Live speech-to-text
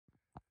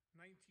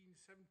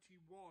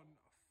1971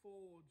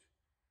 Ford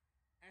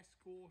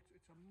Escort.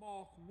 It's a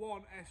Mark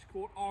 1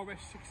 Escort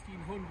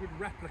RS1600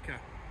 replica.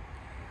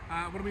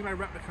 What I mean by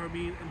replica, I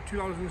mean in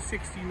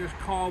 2016 this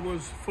car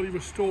was fully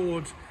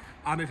restored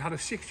and it had a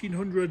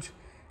 1600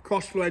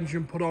 crossflow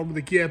engine put on with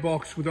a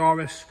gearbox with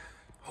RS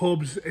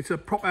hubs. It's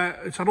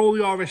had all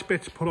the RS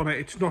bits put on it.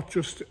 It's not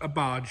just a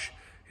badge.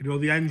 You know,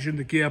 the engine,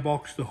 the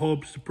gearbox, the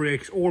hubs, the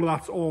brakes, all of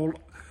that's all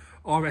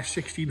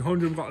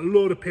RS1600. We've got a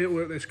load of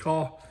paperwork in this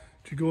car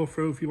to go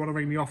through. If you want to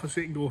ring the office,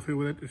 you can go through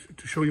with it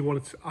to show you what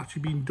it's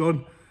actually been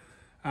done.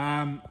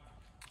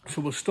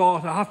 So we'll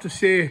start. I have to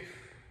say,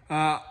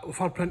 we've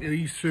had plenty of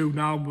these through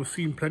now, and we've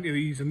seen plenty of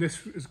these, and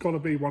this has got to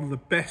be one of the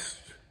best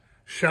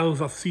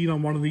shells I've seen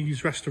on one of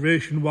these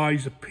restoration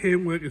wise. The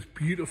paintwork is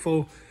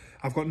beautiful.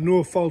 I've got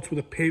no faults with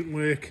the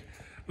paintwork.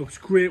 Looks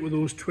great with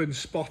those twin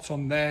spots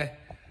on there.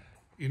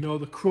 You know,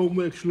 the chrome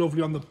work's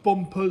lovely on the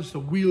bumpers. The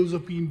wheels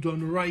have been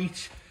done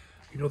right.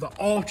 You know, the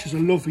arches are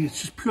lovely. It's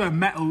just pure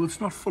metal.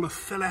 It's not full of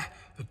filler.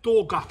 The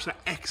door gaps are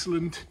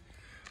excellent.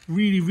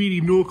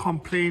 Really no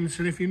complaints.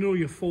 And if you know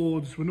your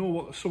Fords, we know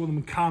what some of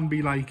them can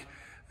be like.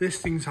 This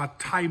thing's had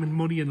time and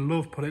money and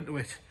love put into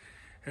it.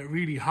 It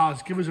really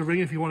has. Give us a ring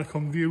if you want to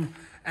come view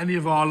any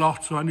of our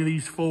lots or any of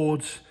these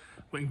Fords.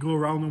 We can go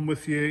around them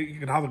with you.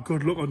 You can have a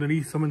good look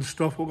underneath them and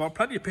stuff. We've got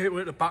plenty of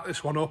paperwork to back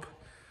this one up.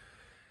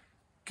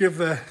 Give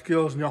the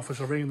girls in the office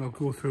a ring, they'll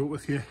go through it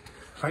with you.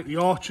 Like the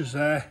arches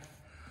there.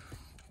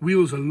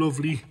 Wheels are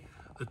lovely.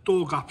 The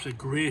door gaps are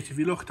great. If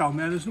you look down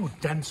there, there's no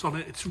dents on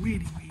it. It's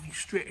really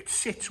straight. It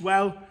sits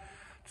well.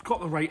 It's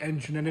got the right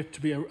engine in it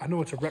to be I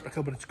know it's a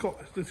replica, but it's got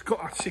that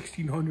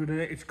 1600 in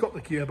it. It's got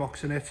the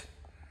gearbox in it.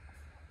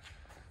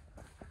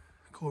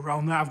 Go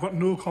around there. I've got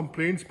no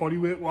complaints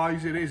bodywork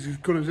wise. It is as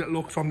good as it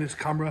looks on this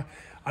camera.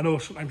 I know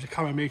sometimes the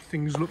camera makes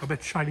things look a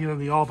bit shinier than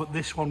they are, but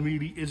this one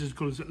really is as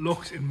good as it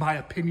looks, in my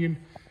opinion.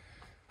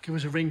 Give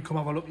us a ring, come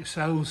have a look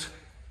yourselves.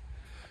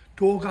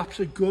 Door gaps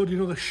are good, you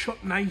know, they're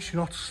shut nice,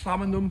 you're not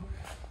slamming them.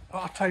 A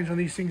lot of times when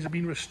these things have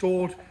been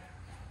restored,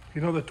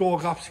 you know, the door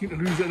gaps seem to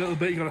lose it a little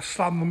bit, you've got to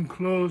slam them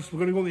closed. We're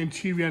going to go in the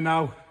interior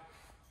now.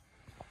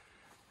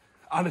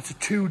 And it's a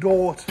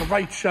two-door, it's the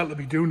right shell to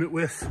be doing it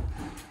with.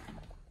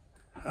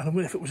 And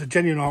if it was a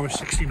genuine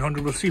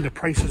RS1600, we'll see the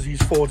prices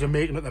these Fords are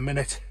making at the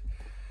minute.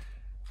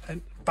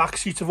 And back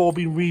seats have all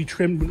been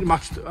re-trimmed,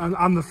 matched,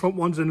 and the front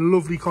ones in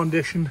lovely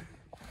condition.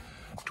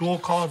 Door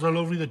cards are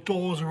lovely, the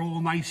doors are all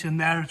nice in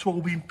there, it's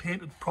all been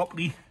painted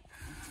properly.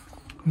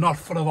 Not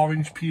full of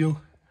orange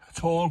peel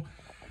at all.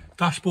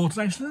 Dashboard's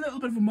nice, a little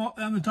bit of a mark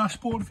there on the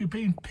dashboard if you're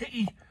being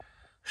picky.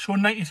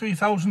 Showing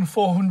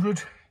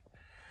 93,400.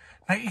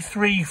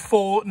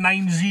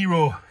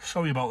 93,490.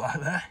 Sorry about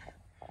that there.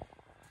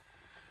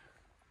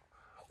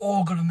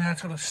 All good in there,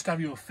 it's got a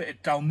stereo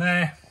fitted down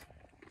there.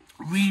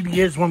 Really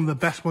is one of the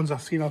best ones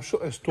I've seen. I'll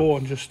shut this door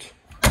and just,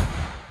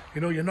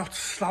 you know, you're not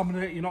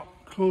slamming it, you're not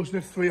closing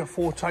it 3 or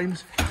 4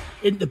 times.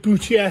 In the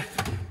boot here,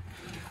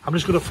 I'm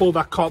just going to fold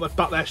that carpet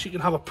back there so you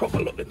can have a proper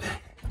look in there.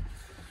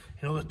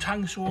 You know, the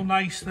tank's all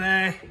nice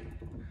there.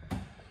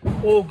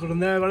 All good in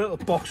there. Got a little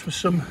box with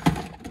some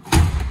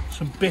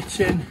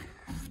bits in.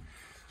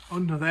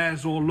 Under there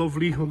is all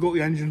lovely. We've got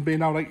the engine bay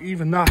now, like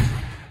even that.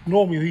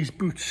 Normally these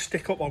boots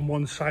stick up on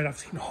one side. I've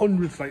seen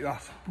hundreds like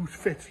that. Boot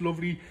fits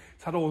lovely.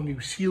 It's had all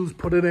new seals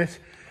put in it.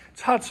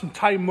 It's had some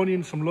time, money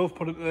and some love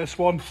put into this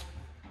one.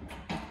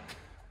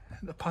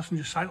 The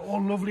passenger side, all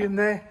lovely in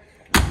there.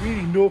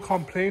 Really no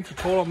complaints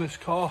at all on this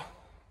car.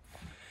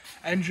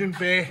 Engine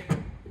bay.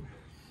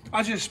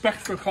 As you expect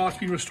for a car that's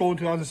been restored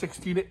in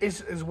 2016, it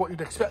is what you'd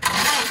expect. A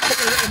couple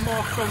of little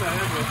marks on there,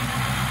 anyway.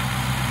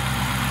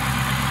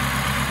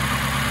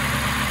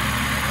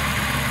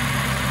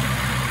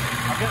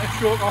 I'll get a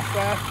choke off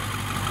there.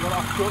 You got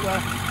that choke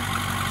there.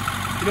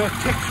 You know, it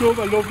ticks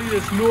over lovely.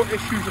 There's no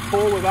issues at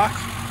all with that.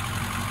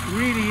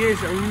 Really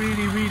is a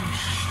really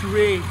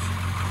straight,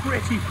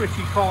 pretty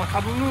car. It's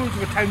had loads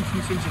of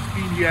attention since it's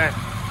been here.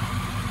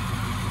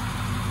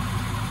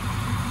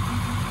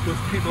 Those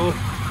people,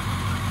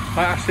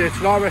 like I say, it's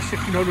an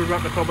RS1600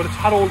 replica, but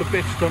it's had all the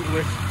bits done to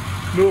it.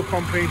 No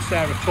complaints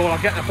there at all. I'll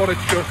get the bonnet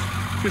shut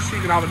just so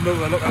you can have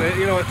another look at it.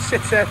 You know, it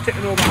sits there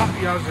ticking over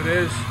happy as it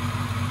is.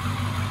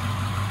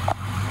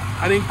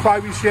 And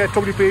inquiries here,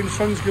 WB &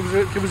 Sons, give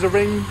us a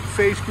ring.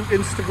 Facebook,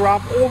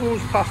 Instagram, all those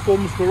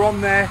platforms, we're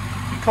on there.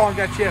 If you can't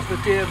get here for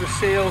the day of the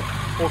sale,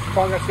 or if you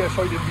can't get here,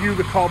 sorry, to view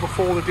the car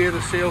before the day of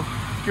the sale,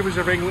 give us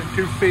a ring. We can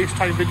do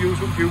FaceTime videos,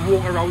 we can do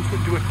walk arounds, we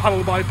can do it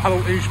panel by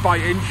panel, inch by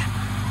inch,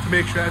 to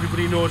make sure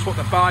everybody knows what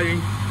they're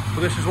buying.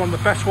 But this is one of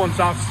the best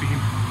ones I've seen.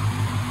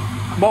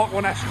 Mark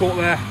 1 Escort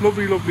there,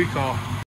 lovely car.